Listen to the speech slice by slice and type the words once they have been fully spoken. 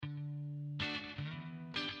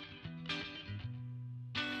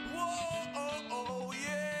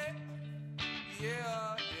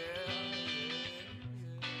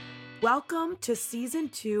Welcome to Season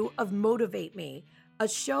 2 of Motivate Me, a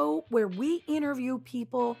show where we interview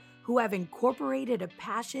people who have incorporated a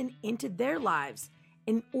passion into their lives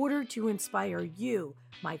in order to inspire you,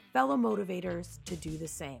 my fellow motivators, to do the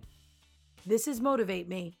same. This is Motivate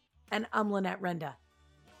Me, and I'm Lynette Renda.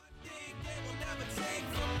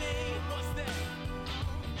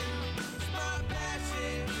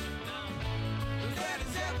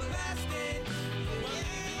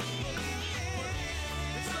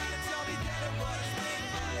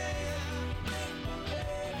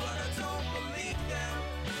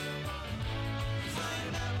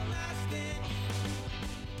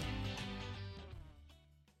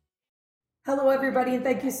 Hello, everybody, and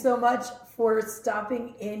thank you so much for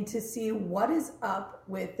stopping in to see what is up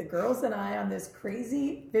with the girls and I on this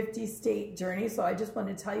crazy 50-state journey. So I just want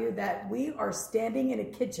to tell you that we are standing in a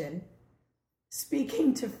kitchen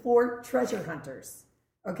speaking to 4 treasure hunters,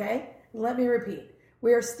 okay? Let me repeat.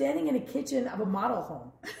 We are standing in a kitchen of a model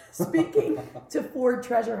home speaking to 4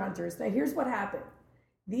 treasure hunters. Now, here's what happened.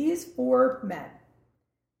 These 4 men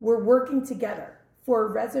were working together for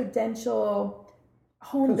a residential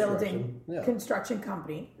home building construction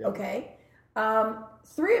company. Yep. Okay.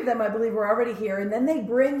 3 of them, I believe, were already here. And then they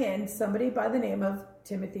bring in somebody by the name of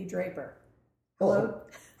Timothy Draper. Hello.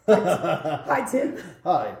 Hi, Tim.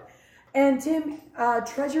 Hi. And Tim,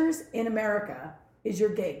 Treasures in America is your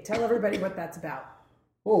gig. Tell everybody what that's about.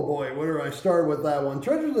 Oh boy, where do I start with that one?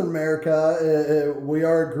 Treasures in America, we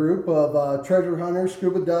are a group of treasure hunters,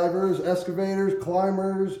 scuba divers, excavators,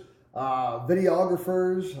 climbers,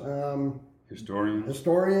 videographers,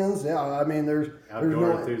 Historians, yeah. I mean, there's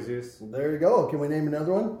outdoor enthusiasts. There you go. Can we name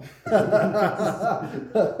another one?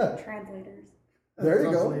 Translators. There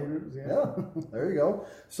you go. Yeah, there you go.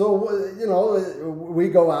 So, we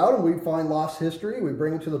go out and we find lost history. We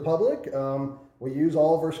bring it to the public. We use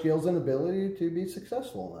all of our skills and ability to be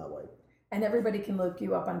successful in that way. And everybody can look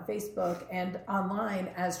you up on Facebook and online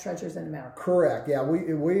as Treasures in America. Correct. Yeah,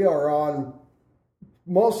 we are on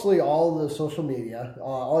mostly all the social media.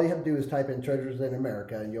 All you have to do is type in Treasures in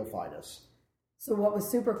America and you'll find us. So what was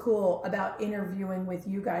super cool about interviewing with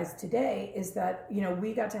you guys today is that,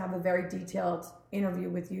 we got to have a very detailed interview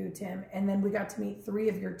with you, Tim, and then we got to meet 3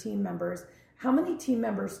 of your team members. How many team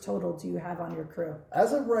members total do you have on your crew?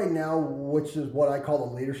 As of right now, which is what I call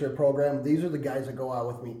the leadership program, these are the guys that go out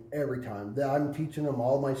with me every time. I'm teaching them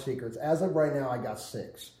all my secrets. As of right now, I got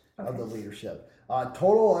 6 of the leadership.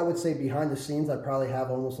 Total, I would say behind the scenes, I probably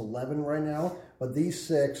have almost 11 right now. But these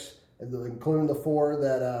 6, including the 4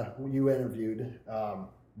 that you interviewed,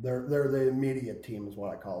 they're the immediate team is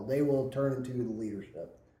what I call it. They will turn into the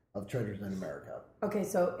leadership of Treasures in America. Okay,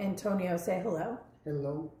 so Antonio, say hello.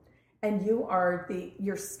 Hello. And you are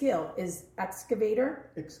your skill is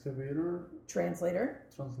excavator, translator.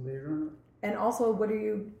 And also, what are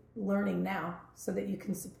you learning now so that you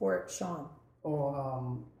can support Sean?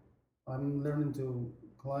 I'm learning to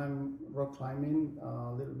climb, rock climbing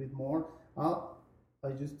a little bit more. I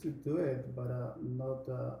used to do it, but not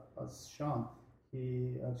as Sean.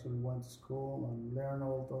 He actually went to school and learned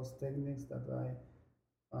all those techniques that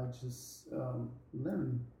I just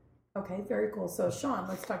learned. Okay, very cool. So Sean,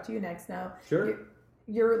 let's talk to you next now. Sure.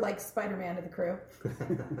 You're like Spider-Man of the crew.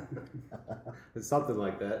 It's something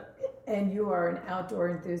like that. And you are an outdoor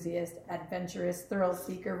enthusiast, adventurous, thrill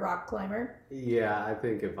seeker, rock climber. Yeah, I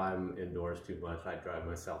think if I'm indoors too much, I drive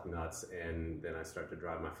myself nuts, and then I start to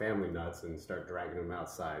drive my family nuts and start dragging them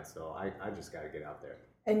outside. So I just got to get out there.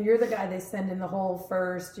 And you're the guy they send in the hole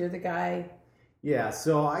first. You're the guy. Yeah,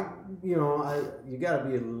 so you got to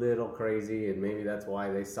be a little crazy, and maybe that's why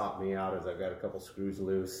they sought me out, as I've got a couple screws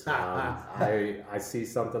loose. I see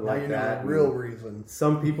something like that. Real reason.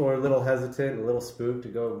 Some people are a little hesitant, a little spooked to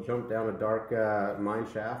go jump down a dark mine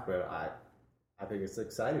shaft, but I think it's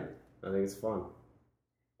exciting. I think it's fun.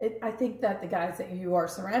 I think that the guys that you are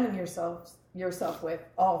surrounding yourself with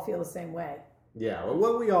all feel the same way. Yeah,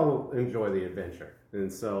 well, we all enjoy the adventure,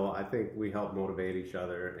 and so I think we help motivate each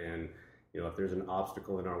other, and if there's an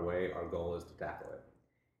obstacle in our way, our goal is to tackle it.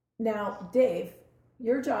 Now, Dave,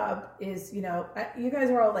 your job is, you guys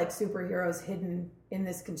are all like superheroes hidden in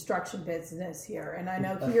this construction business here. And I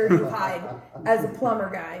know here you hide as a plumber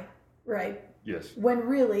guy, right? Yes. When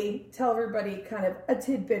really, tell everybody kind of a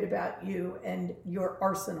tidbit about you and your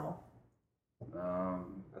arsenal.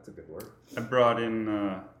 That's a good word. I brought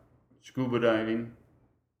in scuba diving.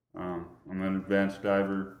 I'm an advanced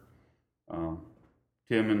diver.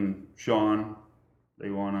 Tim and Sean, they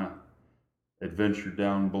want to adventure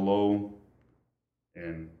down below,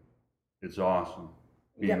 and it's awesome.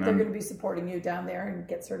 Yep, they're going to be supporting you down there and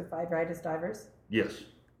get certified, right, as divers? Yes,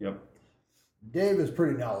 yep. Dave is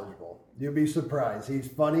pretty knowledgeable. You'll be surprised. He's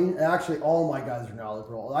funny. Actually, all my guys are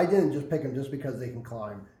knowledgeable. I didn't just pick them just because they can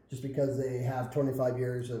climb, just because they have 25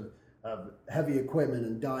 years of heavy equipment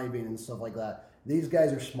and diving and stuff like that. These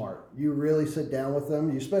guys are smart. You really sit down with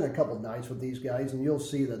them. You spend a couple nights with these guys, and you'll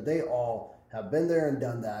see that they all have been there and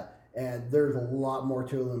done that. And there's a lot more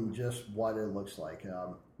to them than just what it looks like.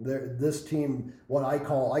 This team, what I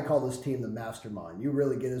call this team the mastermind. You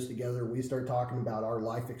really get us together. We start talking about our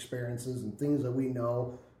life experiences and things that we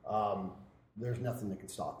know. There's nothing that can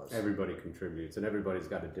stop us. Everybody contributes, and everybody's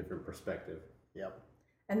got a different perspective. Yep.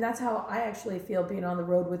 And that's how I actually feel being on the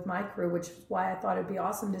road with my crew, which is why I thought it'd be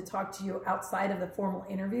awesome to talk to you outside of the formal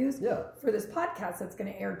interviews for this podcast that's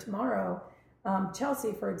going to air tomorrow.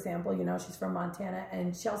 Chelsea, for example, she's from Montana,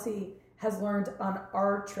 and Chelsea has learned on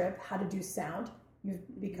our trip how to do sound.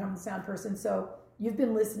 You've become a sound person. So you've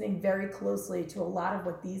been listening very closely to a lot of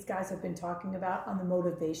what these guys have been talking about on the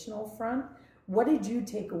motivational front. What did you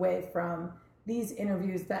take away from these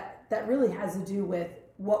interviews that really has to do with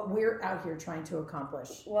what we're out here trying to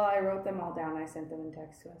accomplish? Well, I wrote them all down. I sent them in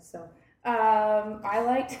text to us. So I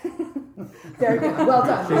liked. Very good. Well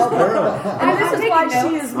done. Well done. And this is why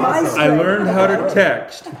she is my I learned how to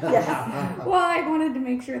text. Yeah. Well, I wanted to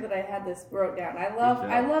make sure that I had this wrote down. I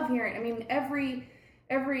love hearing. I mean, every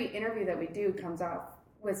interview that we do comes out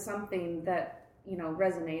with something that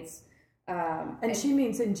resonates. And she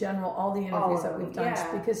means in general all the interviews that we've done,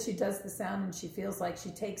 because she does the sound and she feels like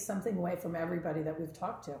she takes something away from everybody that we've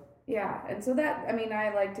talked to. Yeah, and so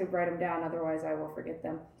I like to write them down, otherwise I will forget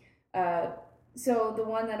them. So the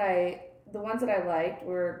ones that I liked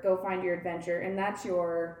were "Go find your adventure," and that's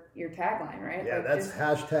your tagline, right? Yeah, that's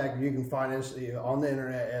hashtag. You can find us on the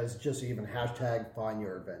internet as just even hashtag Find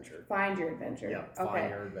Your Adventure. Find your adventure. Yeah, okay. Find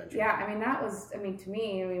Your Adventure. Yeah, I mean that was. I mean to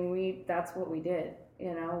me, that's what we did.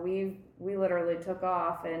 We literally took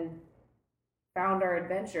off and found our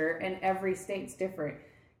adventure, and every state's different.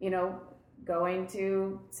 Going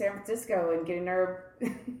to San Francisco and getting our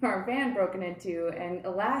van broken into, and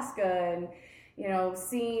Alaska, and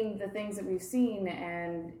seeing the things that we've seen,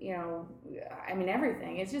 and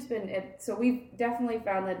everything. It's just been so we've definitely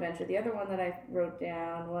found the adventure. The other one that I wrote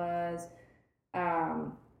down was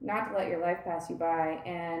not to let your life pass you by,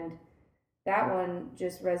 and that one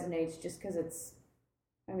just resonates just because it's.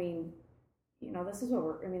 This is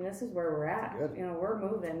where we're at. Good. We're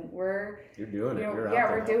moving. You're doing it.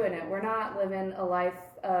 We're doing it. We're not living a life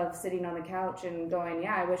of sitting on the couch and going,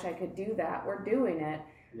 I wish I could do that. We're doing it.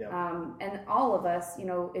 Yeah. And all of us,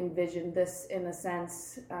 envisioned this in the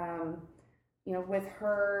sense, with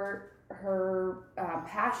her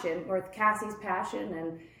passion, with Cassie's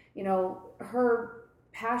passion, and, her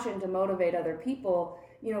passion to motivate other people,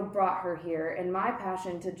 brought her here, and my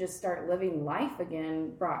passion to just start living life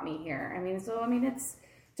again brought me here. It's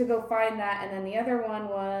to go find that. And then the other one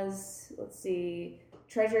was,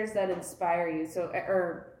 treasures that inspire you. So,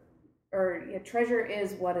 treasure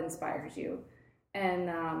is what inspires you. And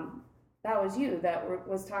that was you that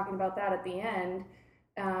was talking about that at the end.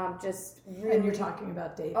 Just really. And you're talking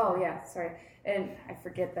about Dave. Oh yeah, sorry. And I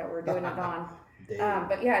forget that we're doing it on. Dave.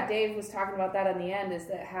 But yeah, Dave was talking about that in the end, is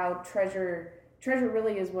that how treasure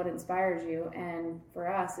really is what inspires you. And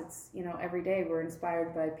for us, it's, every day we're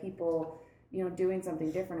inspired by people, doing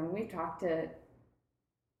something different. And we've talked to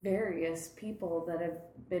various people that have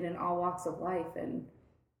been in all walks of life, and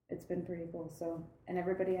it's been pretty cool. So, and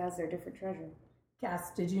everybody has their different treasure. Cass,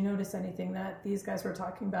 did you notice anything that these guys were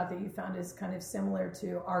talking about that you found is kind of similar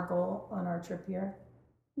to our goal on our trip here?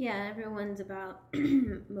 Yeah, everyone's about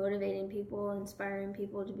motivating people, inspiring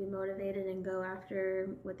people to be motivated and go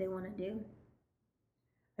after what they want to do.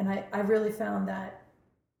 And I really found that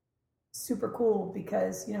super cool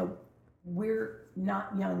because, we're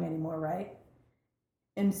not young anymore, right?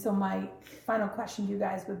 And so my final question to you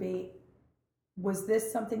guys would be, was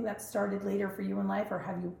this something that started later for you in life, or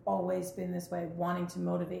have you always been this way, wanting to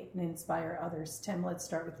motivate and inspire others? Tim, let's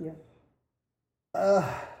start with you.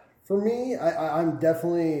 For me, I'm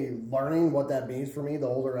definitely learning what that means for me the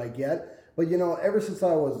older I get. But, ever since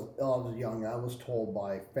I was young, I was told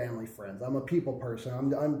by family friends, I'm a people person. I'm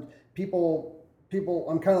kind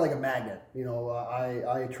of like a magnet.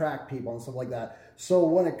 I attract people and stuff like that. So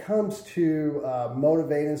when it comes to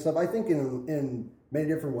motivating and stuff, I think in many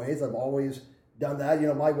different ways, I've always done that.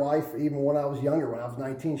 My wife, even when I was younger, when I was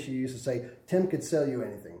 19, she used to say, Tim could sell you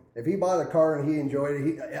anything. If he bought a car and he enjoyed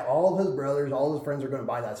it, all of his brothers, all his friends are going to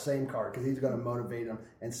buy that same car because he's going to motivate them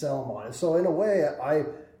and sell them on it. So in a way,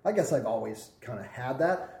 I guess I've always kind of had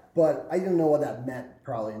that, but I didn't know what that meant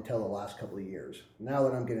probably until the last couple of years, now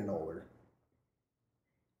that I'm getting older.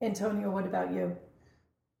 Antonio, what about you?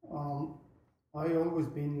 I always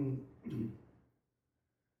been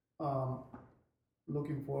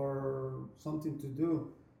looking for something to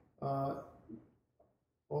do.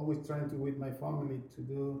 Always trying to with my family to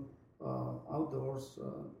do outdoors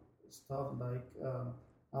stuff like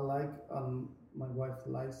I like my wife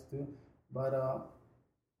likes to, but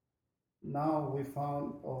now we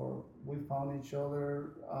found each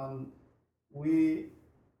other and we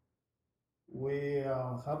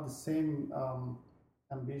have the same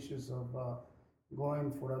ambitions of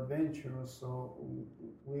going for adventures, so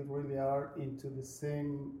we really are into the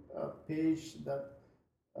same page that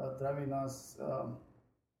driving us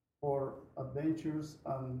for adventures,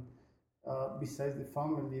 and besides the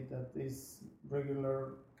family that is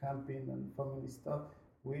regular camping and family stuff,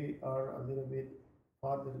 we are a little bit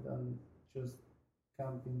farther than just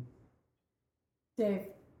camping. Dave,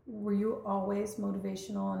 were you always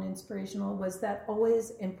motivational and inspirational? Was that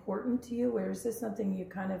always important to you, or is this something you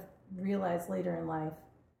kind of realized later in life?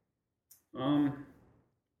 I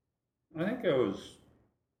think I was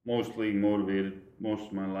mostly motivated most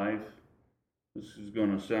of my life. This is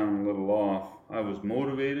going to sound a little off. I was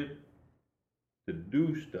motivated to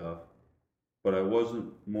do stuff, but I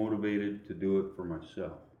wasn't motivated to do it for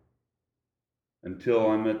myself. Until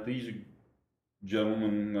I met these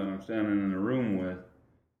gentlemen that I'm standing in the room with.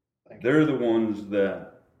 They're the ones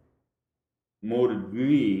that motivated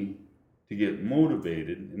me to get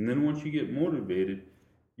motivated. And then once you get motivated,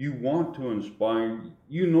 you want to inspire.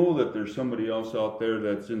 You know that there's somebody else out there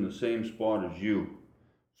that's in the same spot as you.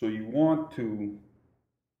 So you want to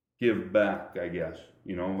give back, I guess.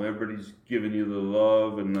 You know, everybody's giving you the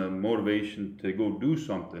love and the motivation to go do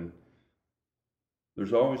something.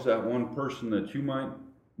 There's always that one person that you might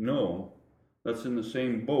know that's in the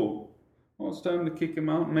same boat. Well, it's time to kick him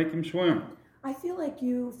out and make him swim. I feel like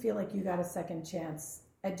you got a second chance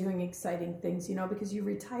at doing exciting things, you know, because you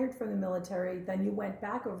retired from the military, then you went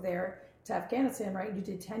back over there to Afghanistan, right? You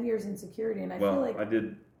did 10 years in security, and I feel like... I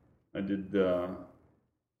did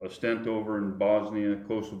a stint over in Bosnia,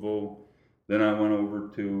 Kosovo. Then I went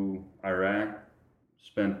over to Iraq,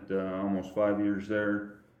 spent almost 5 years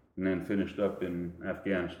there, and then finished up in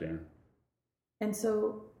Afghanistan. And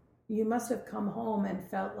so you must have come home and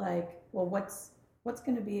felt like, well, what's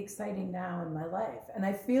going to be exciting now in my life? And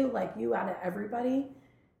I feel like you, out of everybody,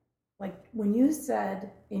 like when you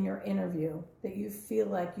said in your interview that you feel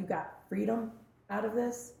like you got freedom out of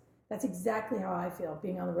this, that's exactly how I feel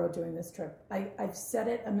being on the road doing this trip. I've said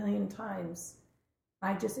it a million times.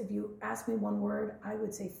 If you ask me one word, I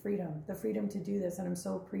would say freedom, the freedom to do this. And I'm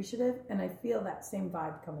so appreciative. And I feel that same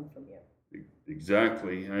vibe coming from you.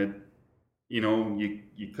 Exactly.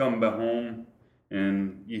 You come back home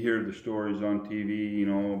and you hear the stories on TV, you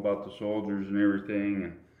know, about the soldiers and everything.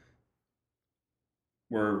 And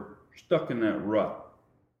we're stuck in that rut,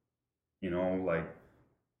 you know, like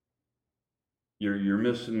you're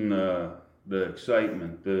missing the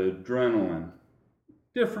excitement, the adrenaline,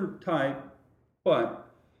 different type. But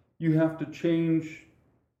you have to change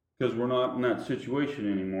because we're not in that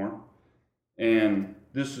situation anymore. And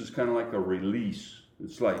this is kind of like a release.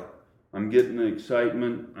 It's like I'm getting the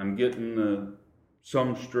excitement, I'm getting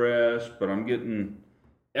some stress, but I'm getting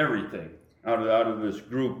everything out of this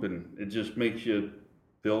group, and it just makes you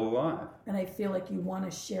feel alive. And I feel like you want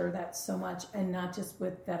to share that so much, and not just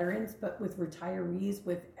with veterans, but with retirees,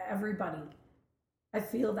 with everybody. I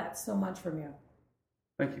feel that so much from you.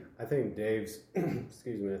 Thank you. I think Dave's,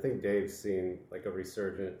 Dave's seen like a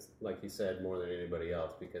resurgence, like he said, more than anybody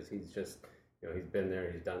else, because he's just, you know, he's been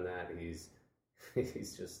there, he's done that, he's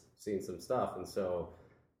just seen some stuff. And so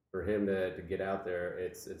for him to get out there,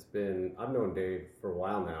 it's been, I've known Dave for a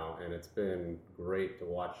while now, and it's been great to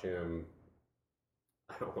watch him.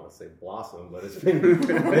 I don't want to say blossom, but it's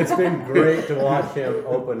been great to watch him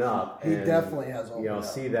open up. He definitely has opened up.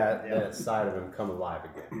 See that side of him come alive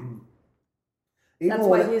again. That's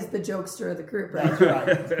why he's the jokester of the group, right?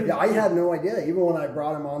 That's right. Yeah, I had no idea. Even when I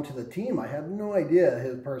brought him onto the team, I had no idea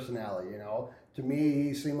his personality, you know. To me,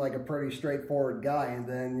 he seemed like a pretty straightforward guy. And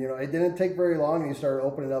then, you know, it didn't take very long, and he started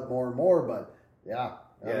opening up more and more. But, yeah.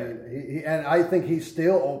 I mean, and I think he's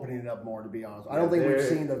still opening it up more, to be honest. I don't think we've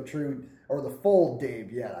seen the true or the full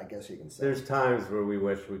Dave yet, I guess you can say. There's times where we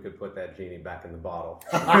wish we could put that genie back in the bottle.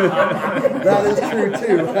 That is true,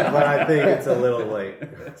 too. But I think it's a little late.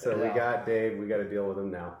 So we got Dave. We got to deal with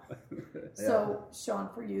him now. So, Sean,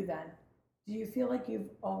 for you then, do you feel like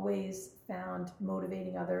you've always found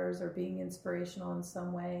motivating others or being inspirational in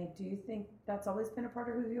some way? Do you think that's always been a part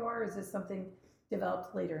of who you are, or is this something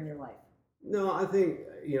developed later in your life? No, I think,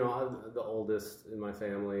 you know, I'm the oldest in my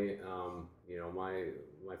family. You know,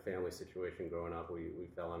 my family situation growing up, we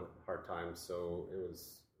fell on hard times, so it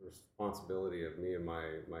was a responsibility of me and my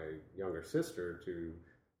younger sister to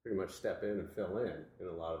pretty much step in and fill in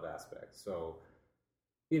a lot of aspects. So,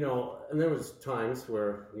 and there was times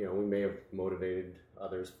where, we may have motivated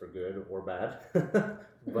others for good or bad,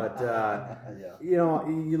 but,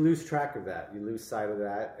 you lose track of that. You lose sight of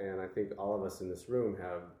that. And I think all of us in this room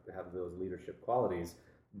have those leadership qualities,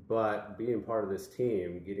 but being part of this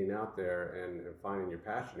team, getting out there and finding your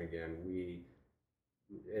passion again,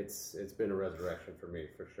 it's been a resurrection for me,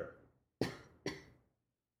 for sure.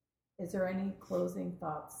 Is there any closing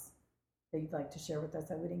thoughts that you'd like to share with us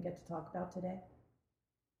that we didn't get to talk about today?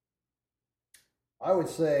 I would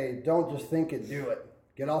say, don't just think it, do it.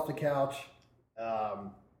 Get off the couch.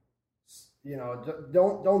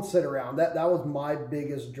 Don't sit around. That was my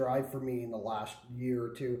biggest drive for me in the last year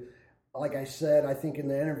or two. Like I said, I think in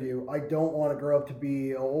the interview, I don't want to grow up to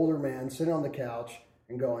be an older man sitting on the couch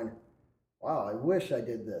and going, wow, I wish I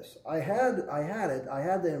did this. I had it. I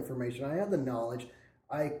had the information. I had the knowledge.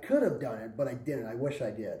 I could have done it, but I didn't. I wish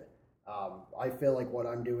I did. I feel like what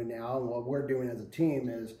I'm doing now and what we're doing as a team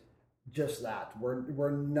is just that.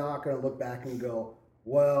 We're not going to look back and go,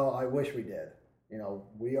 well, I wish we did.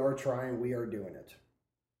 We are trying. We are doing it.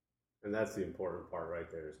 And that's the important part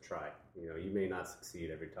right there is try. You may not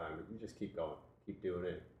succeed every time, but you just keep going, keep doing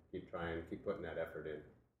it, keep trying, keep putting that effort in.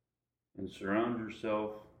 And surround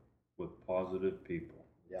yourself with positive people.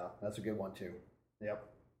 Yeah, that's a good one too. Yep.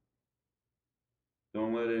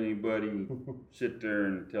 Don't let anybody sit there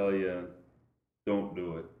and tell you, don't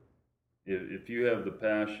do it. If you have the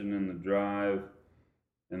passion and the drive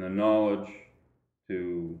and the knowledge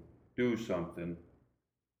to do something,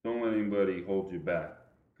 don't let anybody hold you back.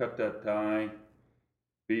 Cut that tie,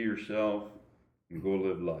 be yourself, and go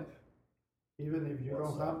live life. Even if you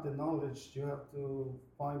don't have the knowledge, you have to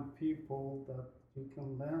find people that you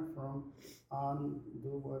can learn from and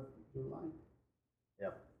do what you like.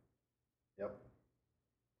 Yep.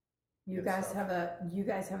 You guys have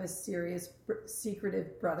a serious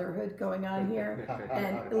secretive brotherhood going on here.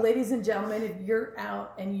 And ladies and gentlemen, if you're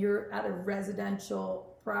out and you're at a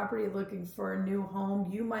residential property looking for a new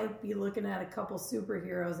home, you might be looking at a couple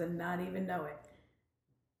superheroes and not even know it.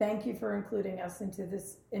 Thank you for including us into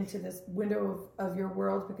this window of your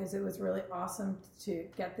world, because it was really awesome to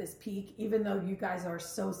get this peek, even though you guys are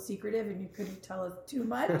so secretive and you couldn't tell us too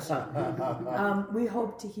much. We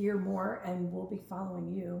hope to hear more, and we'll be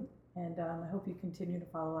following you. And I hope you continue to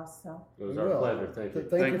follow us. So it was our pleasure. Thank you.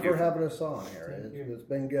 Thank you for having us on here. It's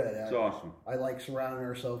been good. It's awesome. I like surrounding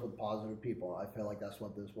ourselves with positive people. I feel like that's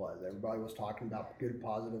what this was. Everybody was talking about good,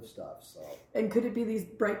 positive stuff. So. And could it be these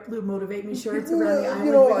bright blue Motivate Me shirts around the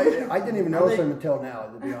island? I didn't even notice them until now,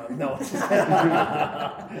 to be honest.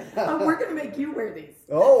 No. We're going to make you wear these.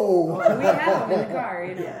 Oh. We have them in the car,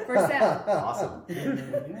 for sale. Awesome.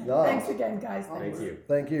 No. Thanks again, guys. Thank you.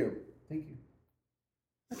 Thank you. Thank you.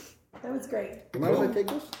 That was great. Am I going to take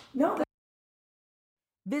this? No.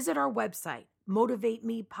 Visit our website,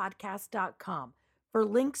 motivatemepodcast.com, for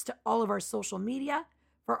links to all of our social media,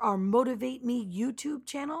 for our Motivate Me YouTube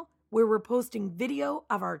channel, where we're posting video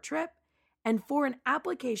of our trip, and for an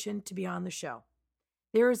application to be on the show.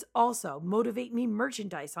 There is also Motivate Me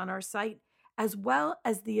merchandise on our site, as well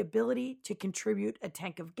as the ability to contribute a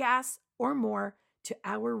tank of gas or more to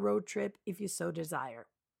our road trip if you so desire.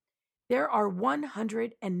 There are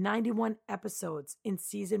 191 episodes in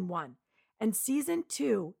Season 1, and Season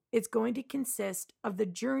 2 is going to consist of the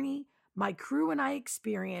journey my crew and I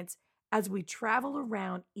experience as we travel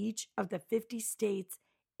around each of the 50 states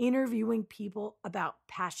interviewing people about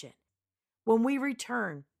passion. When we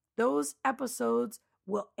return, those episodes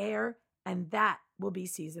will air, and that will be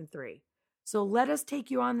Season 3. So let us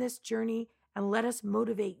take you on this journey and let us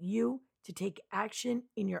motivate you to take action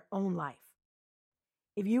in your own life.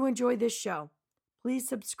 If you enjoy this show, please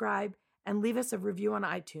subscribe and leave us a review on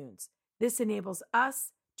iTunes. This enables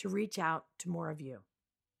us to reach out to more of you.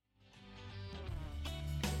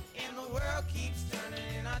 And the world keeps turning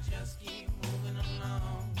and I just keep moving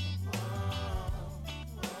along.